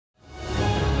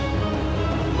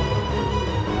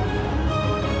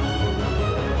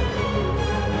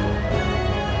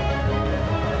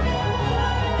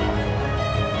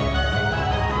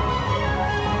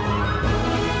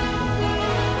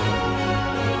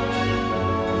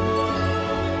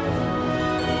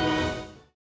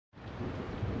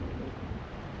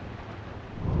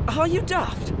Are you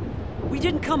daft? We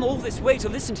didn't come all this way to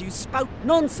listen to you spout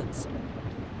nonsense.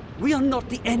 We are not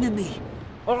the enemy.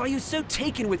 Or are you so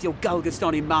taken with your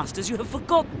Galgastani masters you have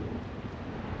forgotten?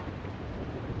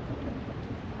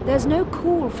 There's no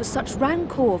call for such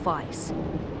rancor, Vyce.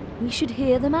 We should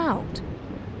hear them out.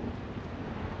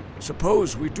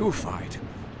 Suppose we do fight.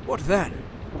 What then?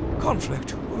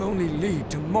 Conflict will only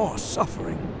lead to more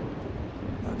suffering.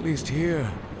 At least here,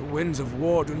 the winds of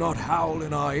war do not howl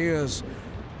in our ears,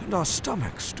 and our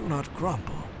stomachs do not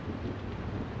grumble.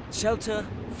 Shelter,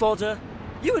 fodder,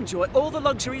 you enjoy all the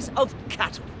luxuries of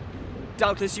cattle.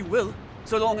 Doubtless you will,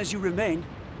 so long as you remain.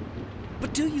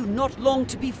 But do you not long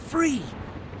to be free?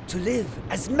 To live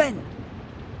as men?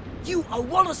 You are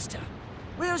Wallister.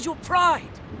 Where's your pride?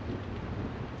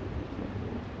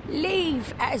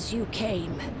 Leave as you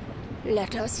came.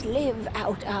 Let us live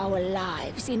out our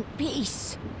lives in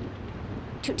peace.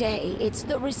 Today it's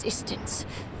the Resistance.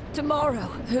 Tomorrow,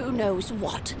 who knows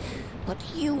what. But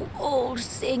you all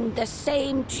sing the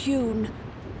same tune.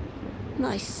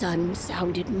 My son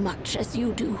sounded much as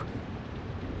you do.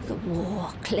 The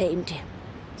war claimed him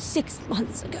 6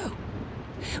 months ago.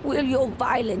 Will your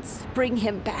violence bring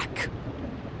him back?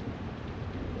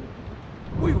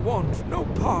 We want no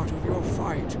part of your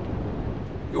fight.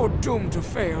 You're doomed to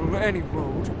fail any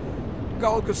road.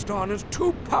 Galgastan is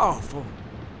too powerful.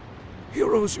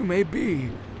 Heroes you may be,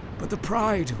 but the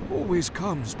pride always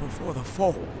comes before the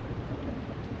fall.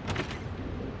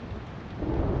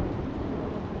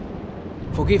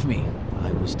 Forgive me,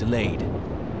 I was delayed.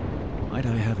 Might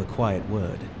I have a quiet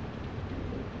word?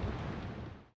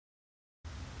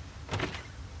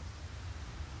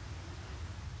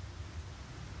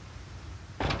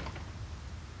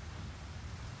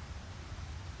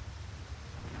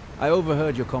 I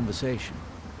overheard your conversation.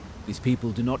 These people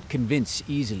do not convince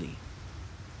easily.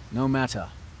 No matter.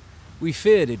 We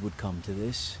feared it would come to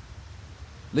this.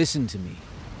 Listen to me.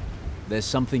 There's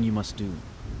something you must do.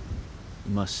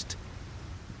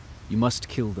 You must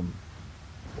kill them.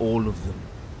 All of them.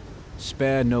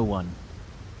 Spare no one.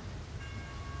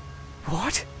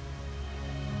 What?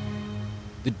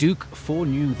 The Duke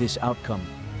foreknew this outcome.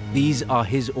 These are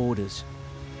his orders.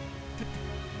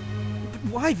 But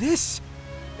why this?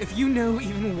 If you know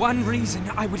even one reason,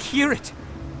 I would hear it.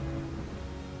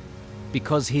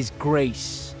 Because his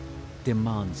grace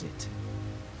demands it.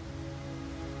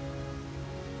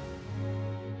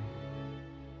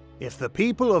 If the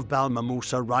people of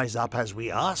Balmamusa rise up as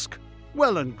we ask,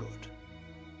 well and good.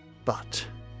 But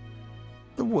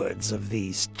the words of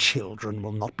these children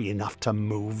will not be enough to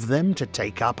move them to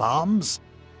take up arms.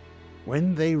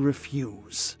 When they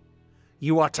refuse,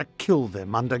 you are to kill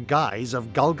them under guise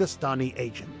of Galgastani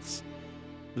agents.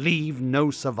 Leave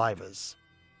no survivors.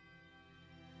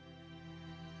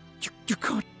 You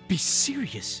can't be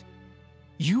serious.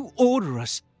 You order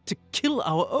us to kill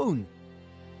our own.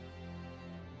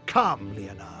 Come,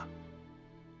 Leonar.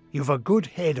 You've a good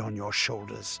head on your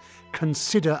shoulders.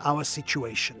 Consider our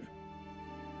situation.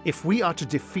 If we are to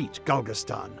defeat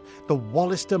Galgastan, the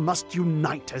Wallister must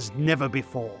unite as never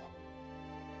before.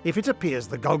 If it appears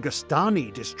the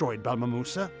Galgastani destroyed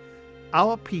Balmamusa,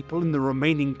 our people in the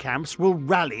remaining camps will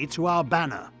rally to our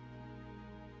banner.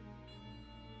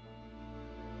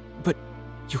 But,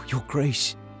 Your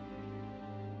Grace...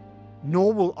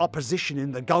 Nor will opposition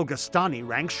in the Galgastani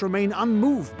ranks remain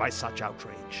unmoved by such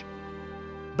outrage.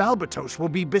 Balbatos will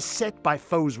be beset by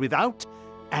foes without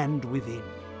and within.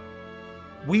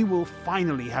 We will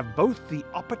finally have both the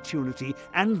opportunity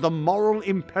and the moral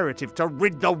imperative to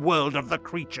rid the world of the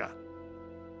creature.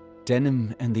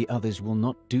 Denam and the others will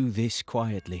not do this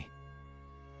quietly.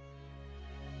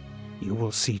 You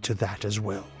will see to that as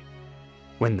well,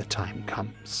 when the time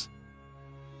comes.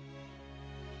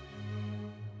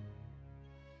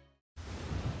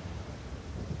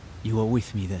 You are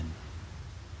with me then.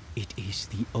 It is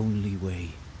the only way.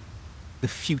 The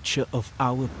future of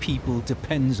our people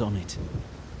depends on it.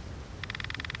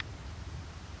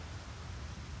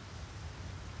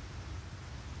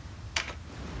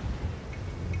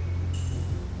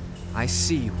 I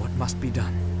see what must be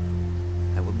done.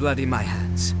 I will bloody my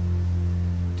hands.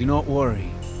 Do not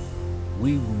worry.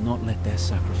 We will not let their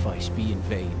sacrifice be in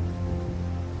vain.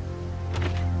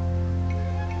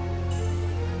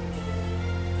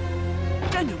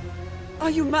 Denam, are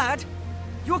you mad?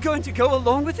 You're going to go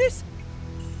along with this?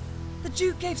 The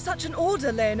Duke gave such an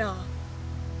order, Leonar.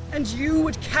 And you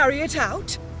would carry it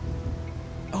out?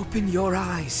 Open your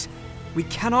eyes. We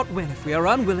cannot win if we are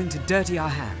unwilling to dirty our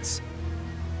hands.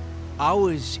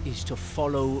 Ours is to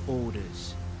follow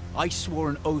orders. I swore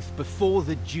an oath before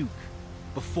the Duke,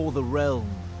 before the realm.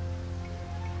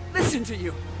 Listen to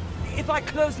you. If I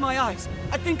close my eyes,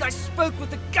 I think I spoke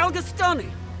with the Galgastani.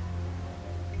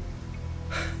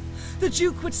 The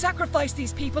Duke would sacrifice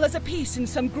these people as a piece in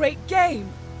some great game.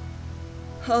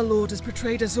 Our Lord has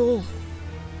betrayed us all.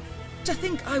 To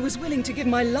think I was willing to give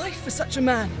my life for such a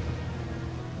man.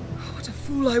 What a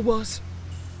fool I was.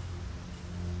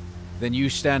 Then you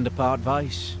stand apart,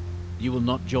 Vyce? You will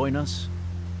not join us?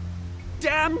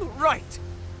 Damn right!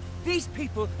 These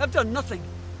people have done nothing.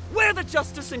 Where the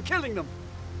justice in killing them?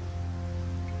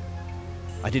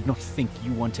 I did not think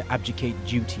you want to abdicate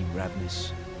duty,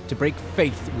 Ravnus. To break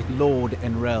faith with Lord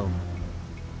and Realm.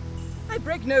 I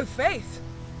break no faith.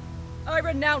 I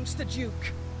renounce the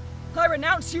Duke. I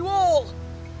renounce you all!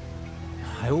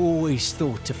 I always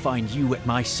thought to find you at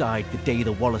my side the day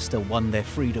the Wallister won their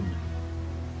freedom.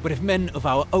 But if men of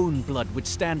our own blood would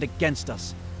stand against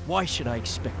us, why should I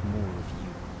expect more of you?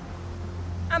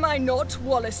 Am I not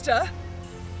Wallister?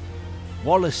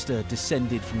 Wallister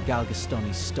descended from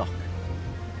Galgastani's stock.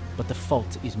 But the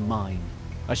fault is mine.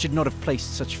 I should not have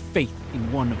placed such faith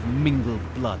in one of mingled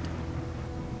blood.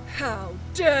 How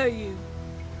dare you!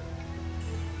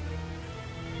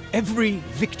 Every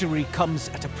victory comes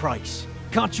at a price.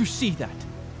 Can't you see that?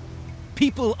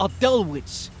 People are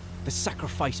dullwits. The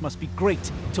sacrifice must be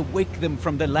great to wake them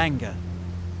from their languor.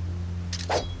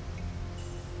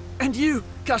 And you,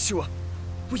 Kashua,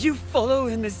 will you follow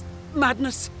in this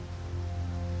madness?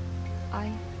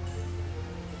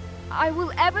 I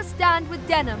will ever stand with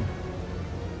Denam.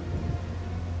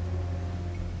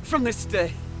 From this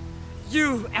day,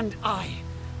 you and I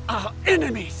are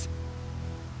enemies.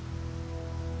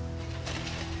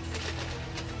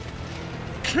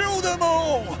 Kill them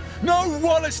all! No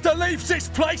Wallister leaves this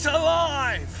place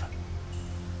alive!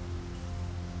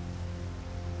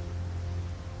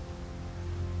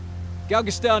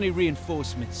 Galgastani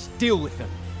reinforcements. Deal with them.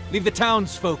 Leave the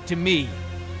townsfolk to me.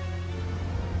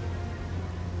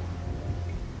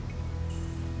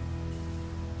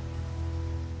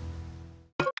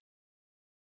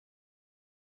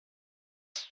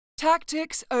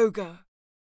 Tactics, Ogre.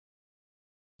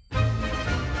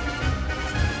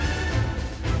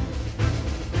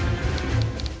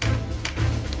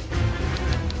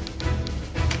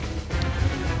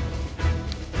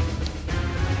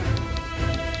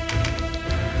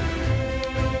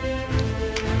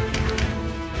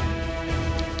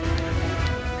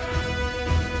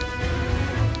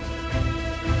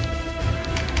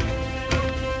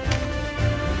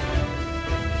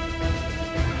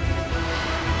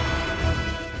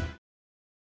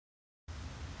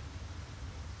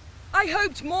 I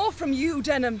hoped more from you,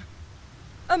 Denam.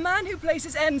 A man who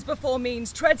places ends before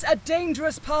means treads a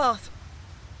dangerous path.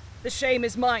 The shame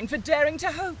is mine for daring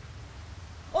to hope.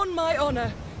 On my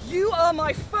honor, you are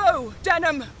my foe,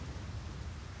 Denam!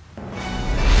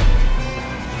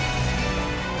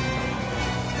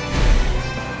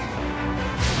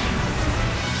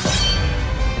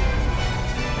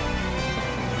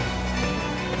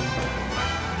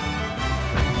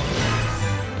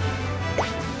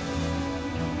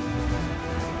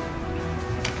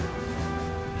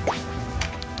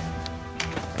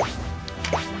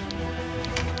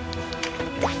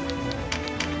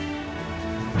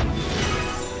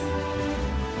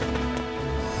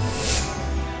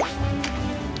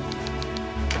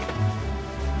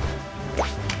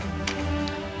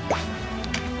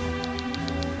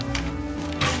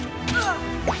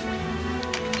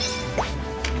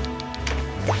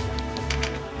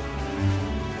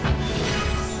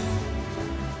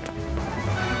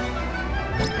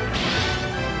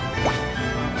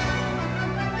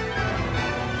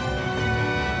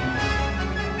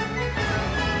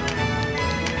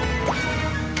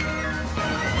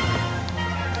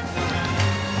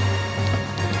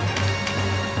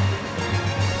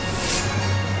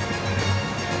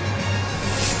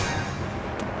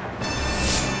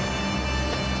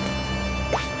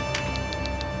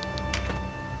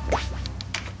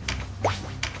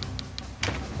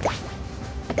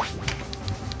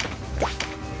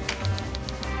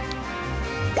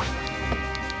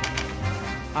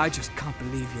 I just can't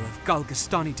believe you're of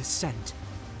Galgastani descent.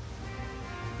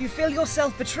 You feel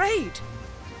yourself betrayed?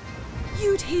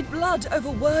 You'd heed blood over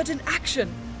word and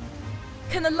action.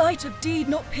 Can the light of deed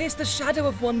not pierce the shadow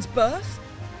of one's birth?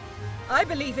 I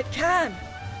believe it can.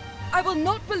 I will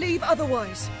not believe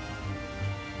otherwise.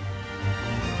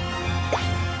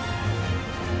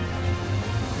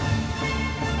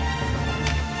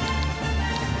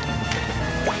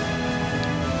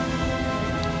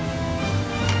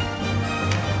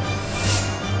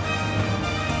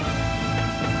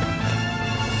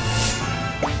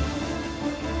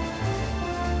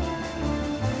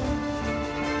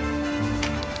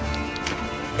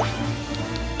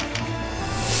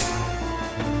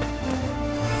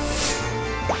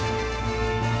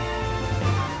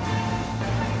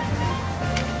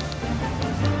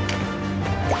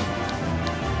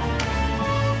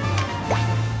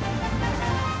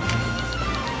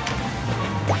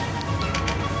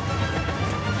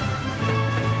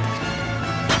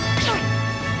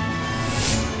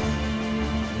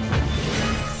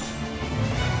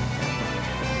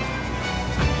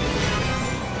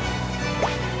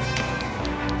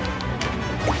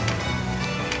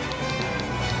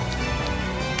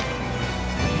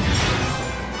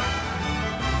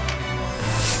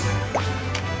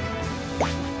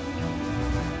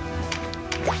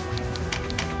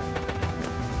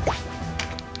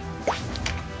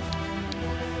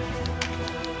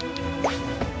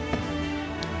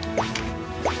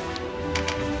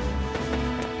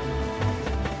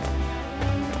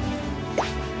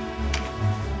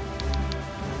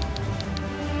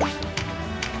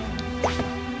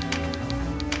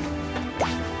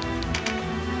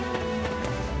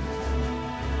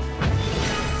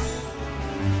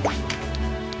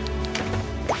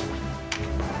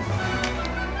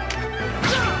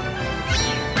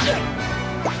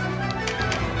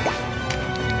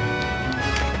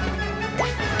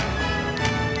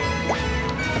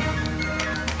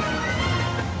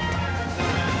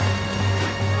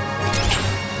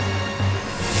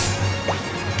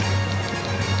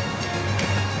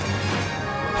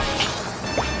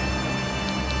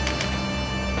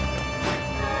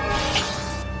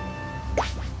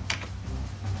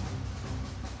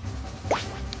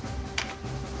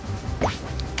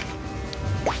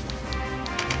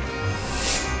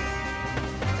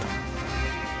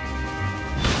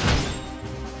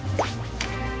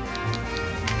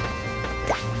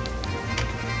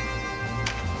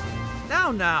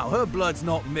 Now, her blood's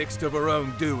not mixed of her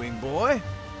own doing, boy.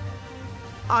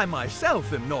 I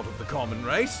myself am not of the common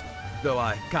race, though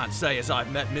I can't say as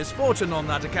I've met misfortune on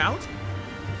that account.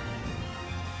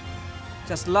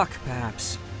 Just luck,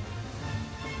 perhaps.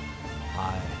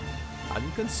 I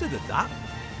hadn't considered that.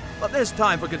 But there's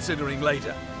time for considering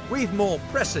later. We've more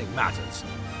pressing matters.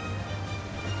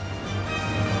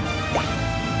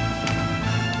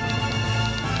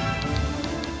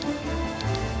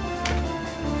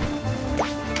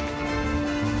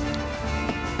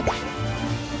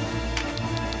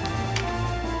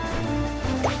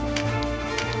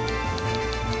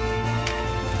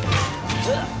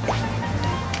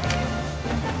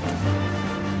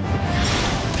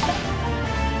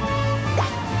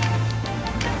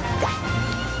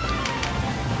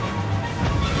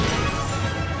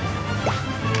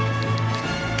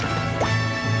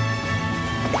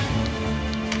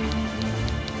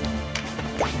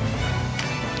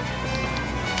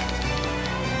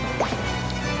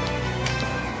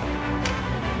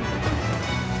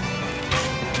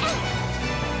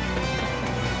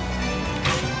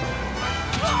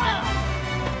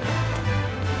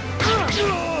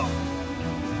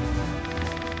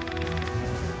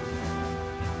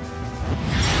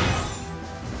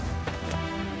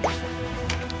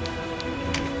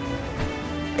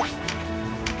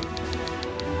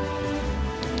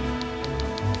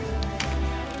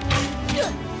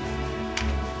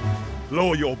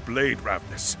 Lower your blade,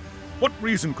 Ravnus. What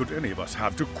reason could any of us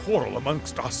have to quarrel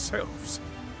amongst ourselves?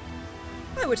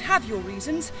 I would have your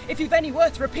reasons, if you've any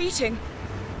worth repeating.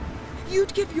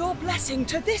 You'd give your blessing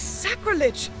to this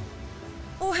sacrilege.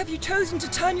 Or have you chosen to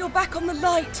turn your back on the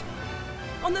light?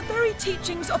 On the very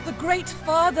teachings of the Great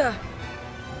Father?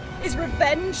 Is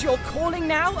revenge your calling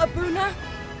now, Abuna?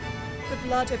 The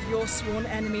blood of your sworn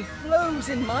enemy flows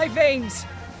in my veins.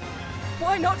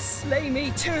 Why not slay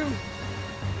me too?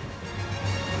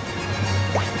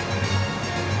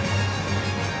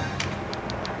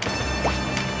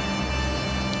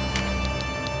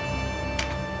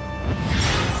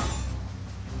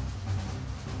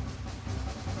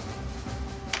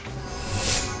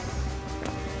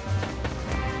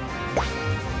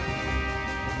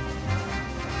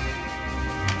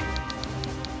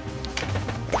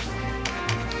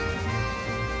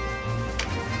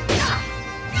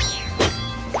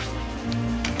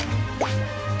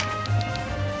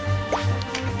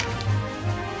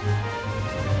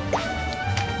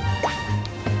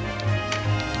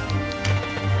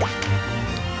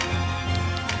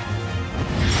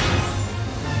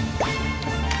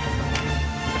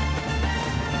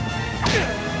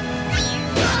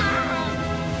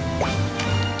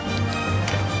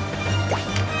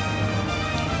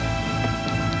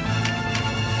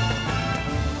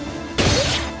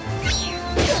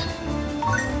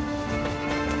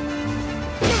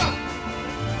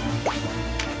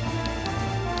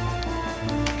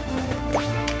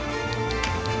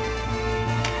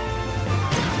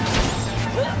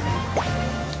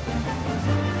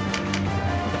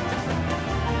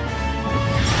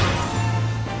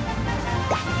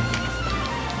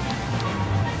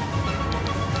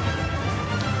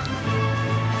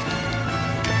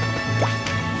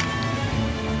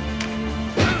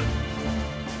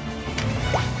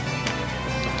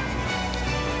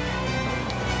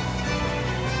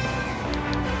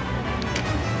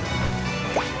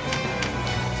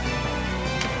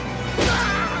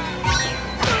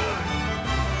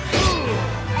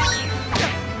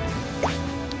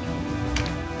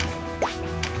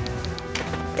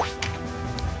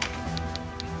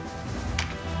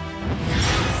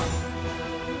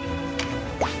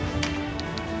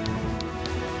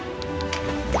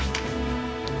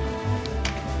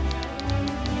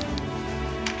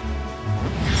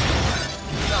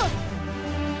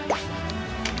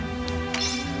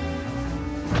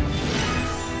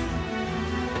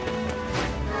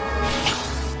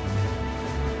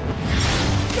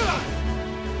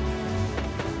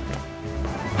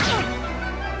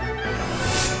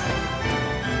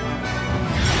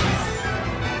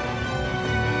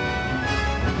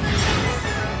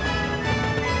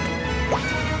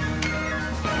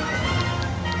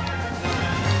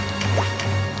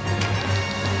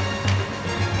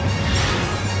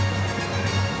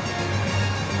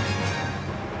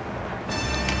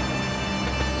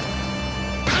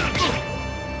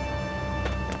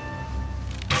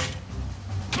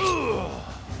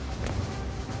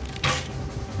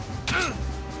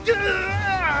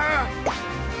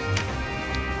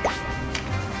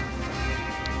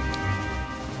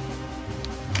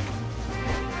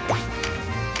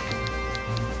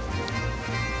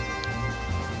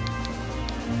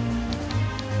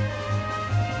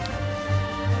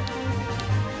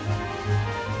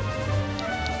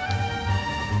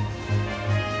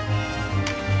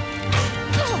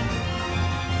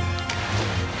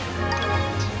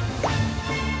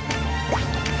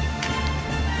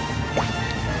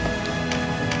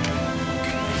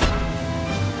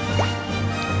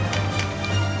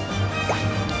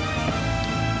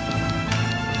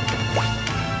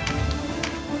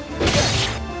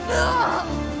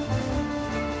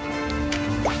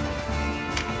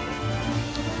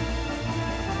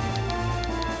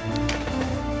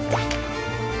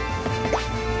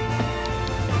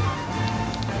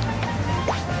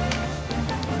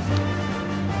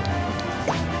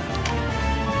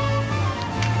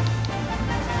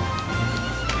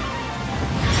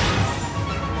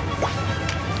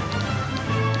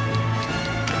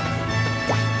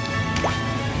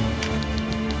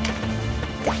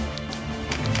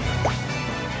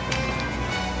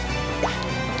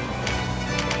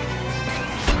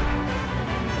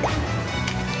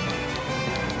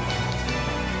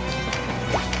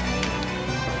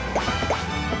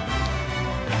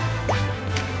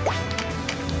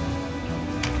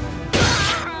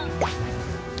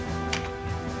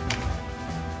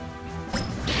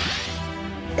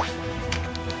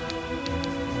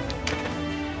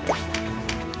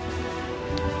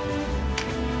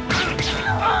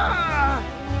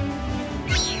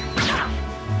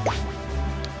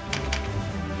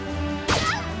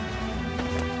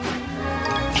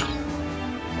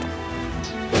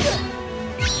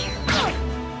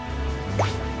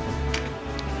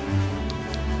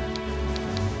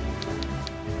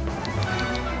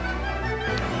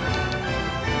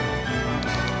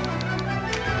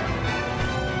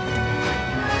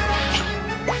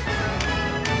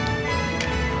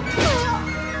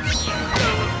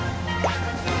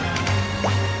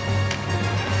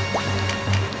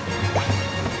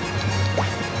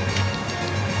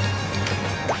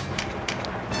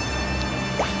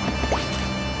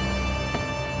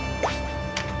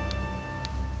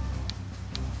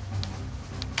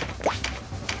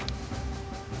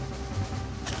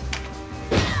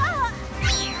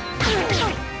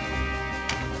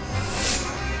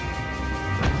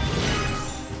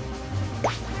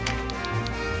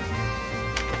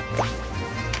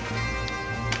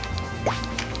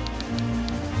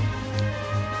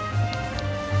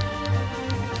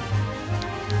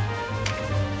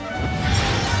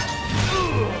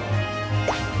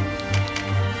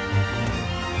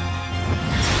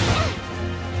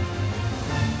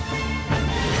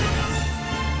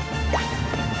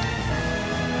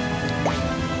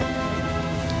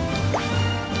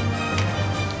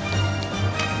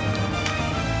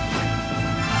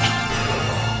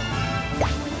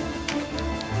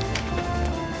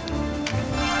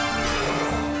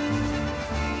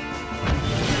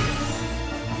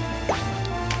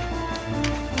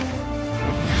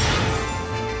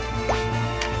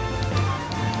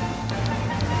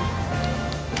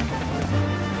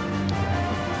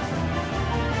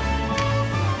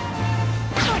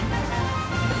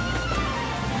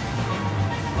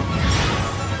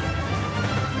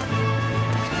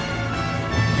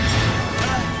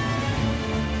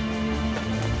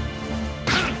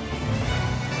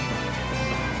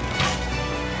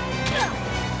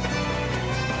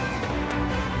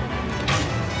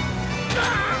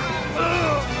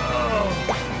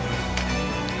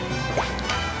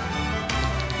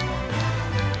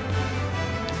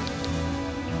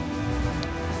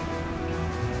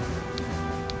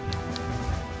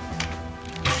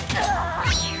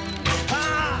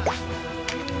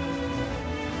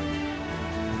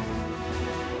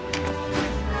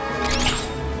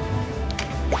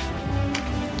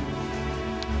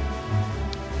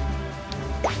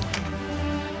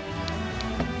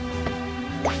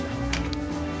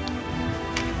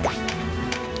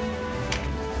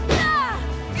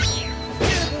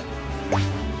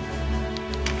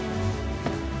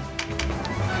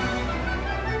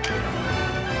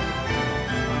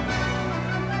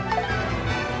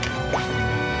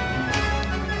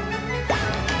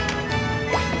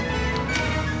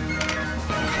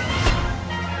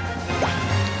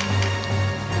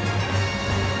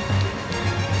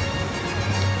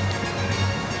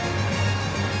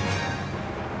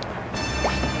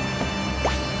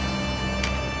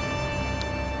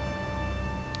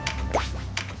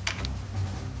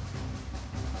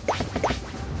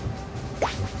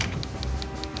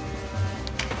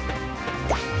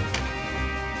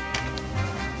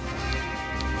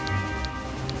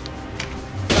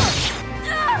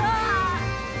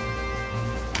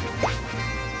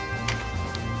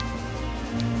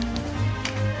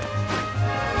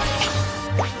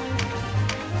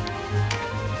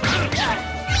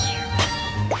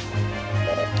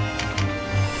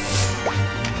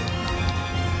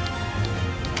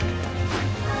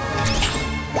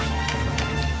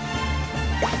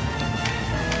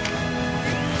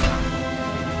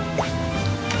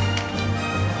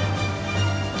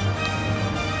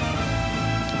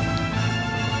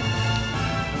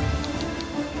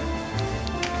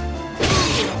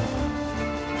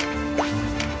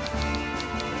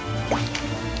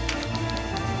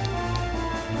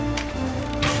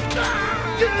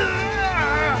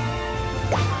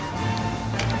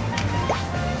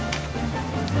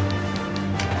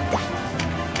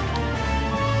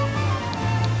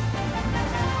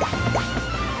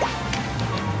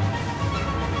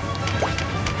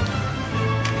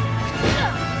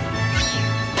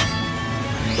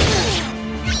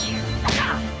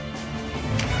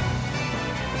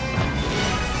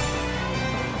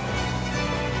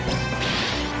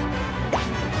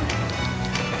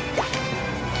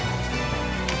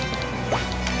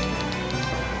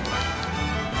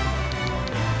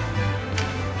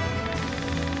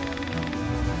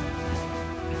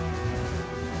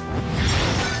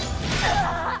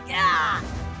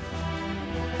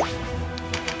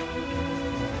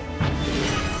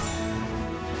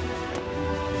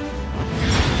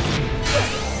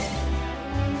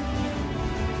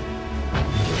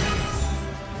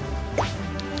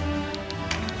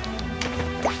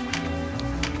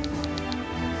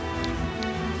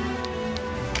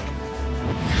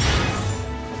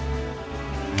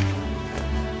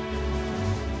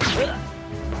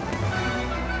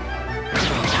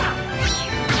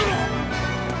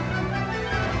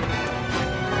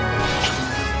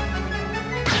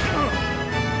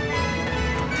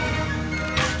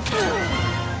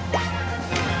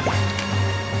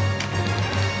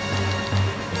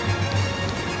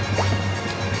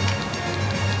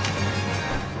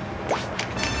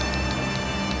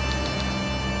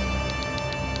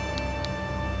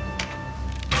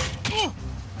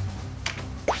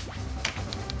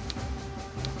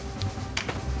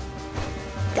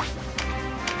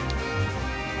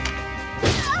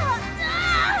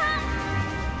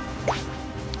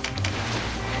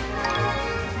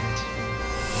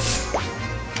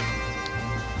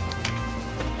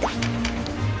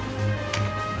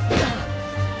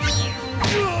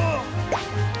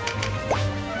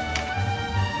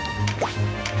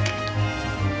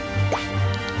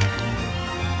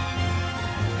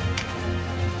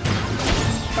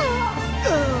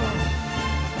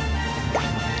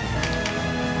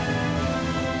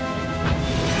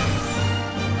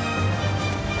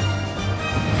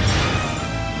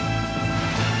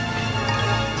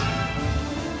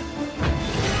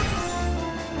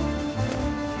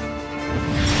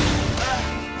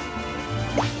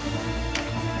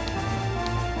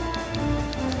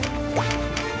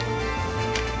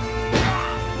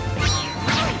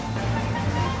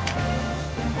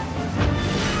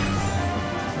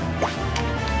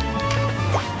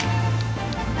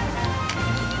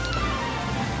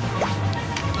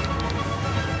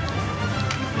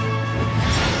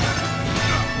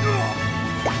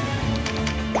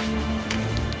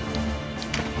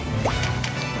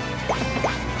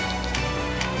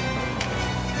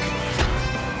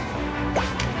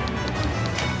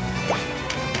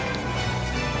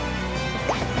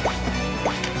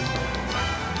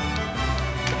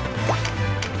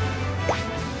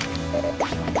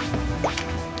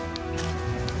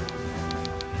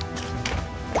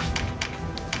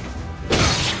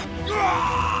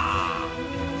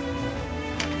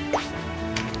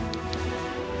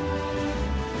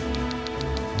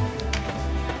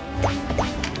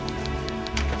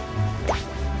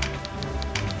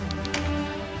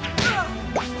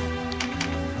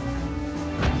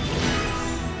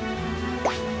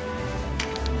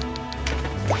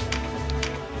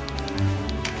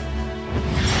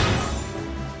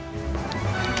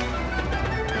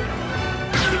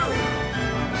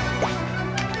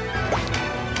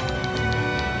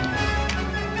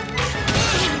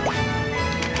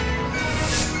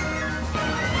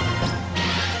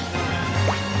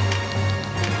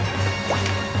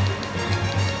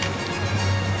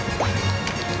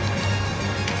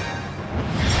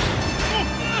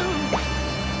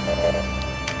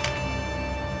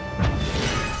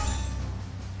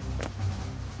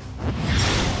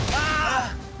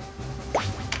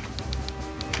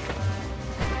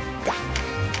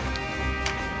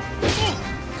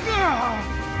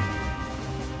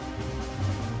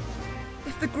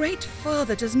 The Great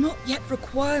Father does not yet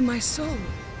require my soul,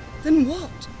 then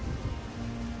what?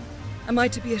 Am I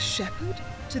to be a shepherd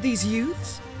to these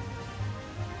youths?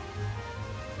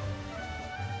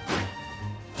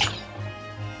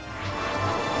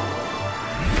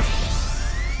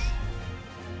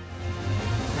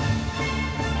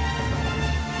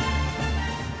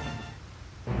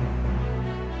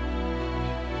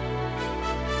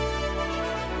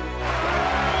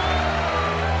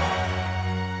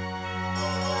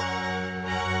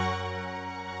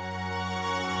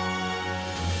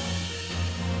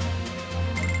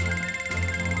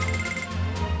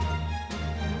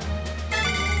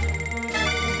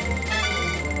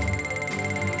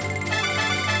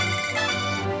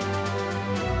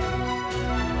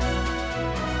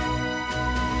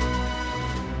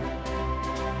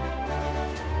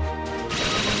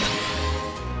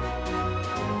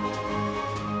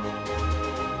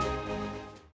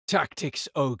 tactics,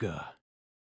 Ogre.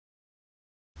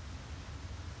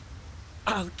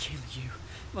 I'll kill you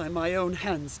by my own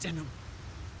hands, Denam.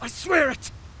 I swear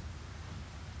it!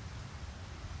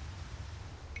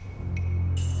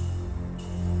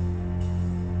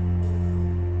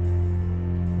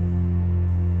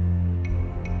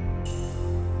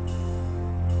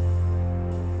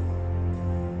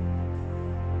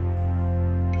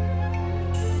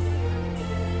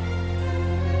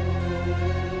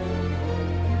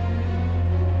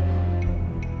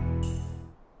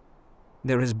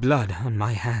 There is blood on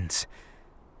my hands.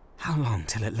 How long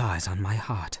till it lies on my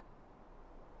heart?